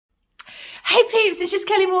Hey peeps, it's just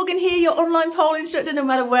Kelly Morgan here, your online pole instructor. No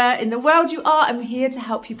matter where in the world you are, I'm here to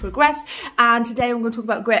help you progress. And today I'm going to talk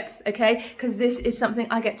about grip, okay? Because this is something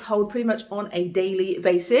I get told pretty much on a daily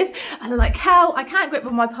basis. And they're like, Kel, I can't grip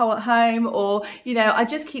on my pole at home, or, you know, I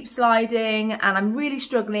just keep sliding and I'm really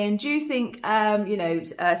struggling. Do you think,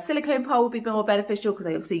 a silicone pole would be more beneficial? Because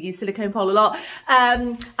I obviously use silicone pole a lot.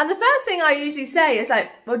 And the first thing I usually say is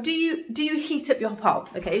like, well, do you heat up your pole?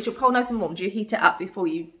 Okay, is your pole nice and warm? Do you heat it up before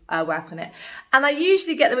you work on it? And I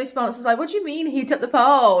usually get the response of like, what do you mean heat up the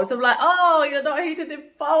pole? So I'm like, oh, you're not heating the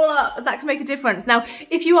pole up. And that can make a difference. Now,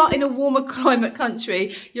 if you are in a warmer climate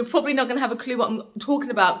country, you're probably not going to have a clue what I'm talking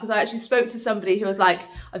about, because I actually spoke to somebody who was like,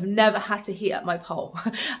 I've never had to heat up my pole.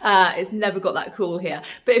 It's never got that cool here.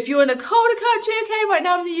 But if you're in a colder country, okay, right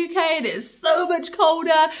now I'm in the UK and it's so much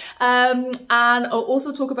colder. And I'll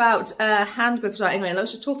also talk about hand grips. Right, anyway,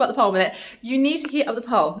 let's just talk about the pole a minute. You need to heat up the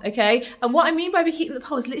pole, okay? And what I mean by heat up the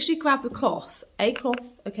pole is literally grab the cloth,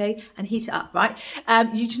 okay, and heat it up, right?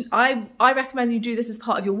 I recommend you do this as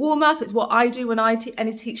part of your warm-up. It's what I do when I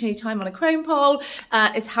teach any time on a chrome pole,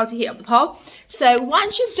 is how to heat up the pole. So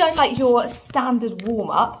once you've done like your standard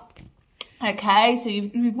warm-up, okay, so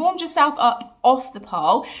you've warmed yourself up off the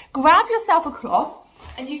pole, grab yourself a cloth,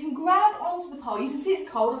 and you can grab onto the pole. You can see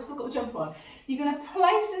it's cold, I've still got a jumper on. You're going to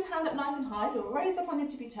place this hand up nice and high, so raise up on your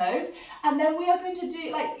tippy toes, and then we are going to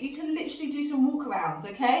do, like, you can literally do some walk arounds,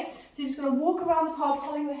 okay? So you're just going to walk around the pole,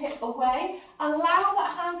 pulling the hip away, allow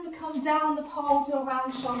that hand to come down the pole to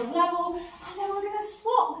around shoulder level, and then we're going to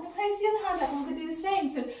swap. We're going to place the other hand up, and we're going to do the same.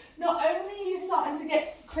 So not only are you starting to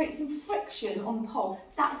create some friction on the pole,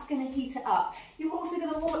 that's going to heat it up. You're also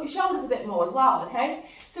going to warm up your shoulders a bit more as well, okay?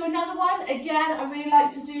 So another one, again, I really like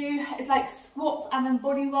to do is like squat and then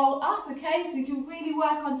body roll up, okay? So you can really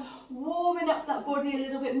work on warming up that body a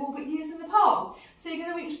little bit more, but using the pole. So you're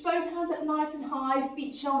going to reach both hands up nice and high,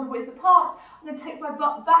 feet shoulder width apart. I'm going to take my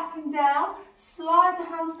butt back and down, slide the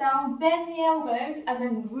hands down, bend the elbows, and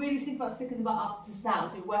then really think about sticking the butt up to down,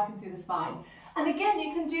 so you're working through the spine. And again,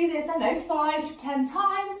 you can do this, I know, 5 to 10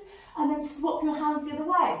 times, and then swap your hands the other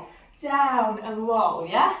way. Down and roll,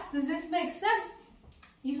 yeah? Does this make sense?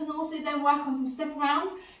 You can also then work on some step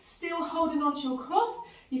arounds, still holding onto your cloth.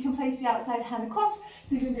 You can place the outside hand across,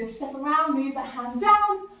 so you can do a step around, move that hand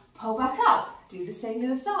down, pull back up. Do the same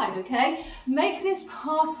the other side, okay? Make this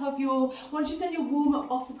part of your, once you've done your warm-up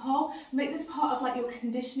off the pole, make this part of like your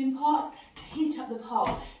conditioning part to heat up the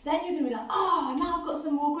pole. Then you're gonna be like, oh, now I've got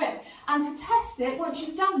some more grip. And to test it, once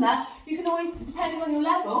you've done that, you can always, depending on your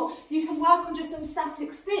level, you can work on just some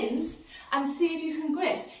static spins and see if you can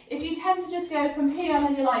grip. If you tend to just go from here and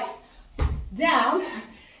then you're like, down,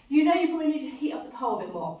 you know you probably need to heat up the pole a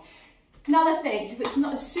bit more. Another thing, if it's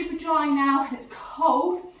not super dry now and it's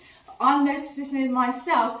cold, I'm noticing in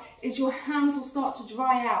myself, is your hands will start to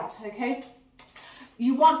dry out, okay?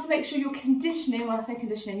 You want to make sure you're conditioning, when I say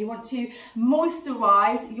conditioning, you want to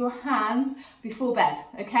moisturize your hands before bed,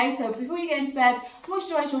 okay? So before you get into bed,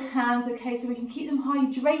 moisturize your hands, okay? So we can keep them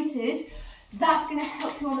hydrated. That's gonna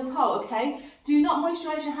help you on the pole, okay? Do not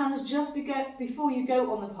moisturize your hands just before you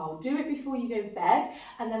go on the pole. Do it before you go to bed,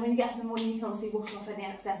 and then when you get up in the morning, you can obviously wash off any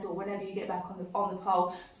excess, or whenever you get back on the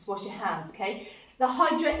pole, just wash your hands, okay? The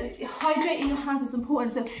hydrating your hands is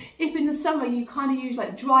important. So if in the summer you kind of use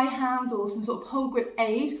like dry hands or some sort of pole grip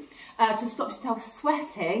aid to stop yourself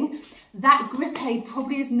sweating, that grip aid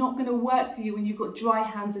probably is not going to work for you when you've got dry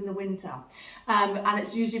hands in the winter. And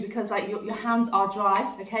it's usually because like your hands are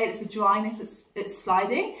dry, okay? It's the dryness it's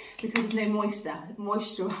sliding because there's no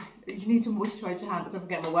moisture. You need to moisturize your hands. I don't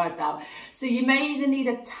forget my words out. So you may either need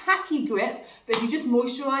a tacky grip, but if you just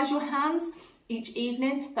moisturize your hands each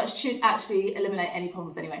evening, that should actually eliminate any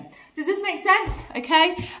problems anyway. Does this make sense?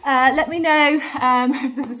 Okay, let me know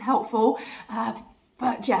if this is helpful.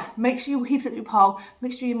 But yeah, make sure you heat up your pole,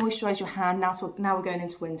 make sure you moisturize your hand. Now we're going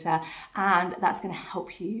into winter, and that's going to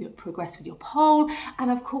help you progress with your pole. And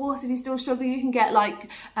of course, if you're still struggling, you can get like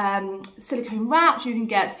silicone wraps, you can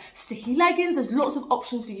get sticky leggings. There's lots of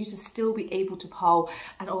options for you to still be able to pole.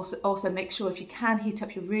 And also make sure if you can heat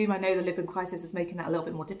up your room. I know the living crisis is making that a little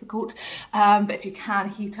bit more difficult, but if you can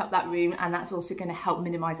heat up that room, and that's also going to help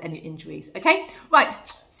minimize any injuries. Okay,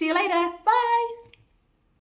 right, see you later, bye.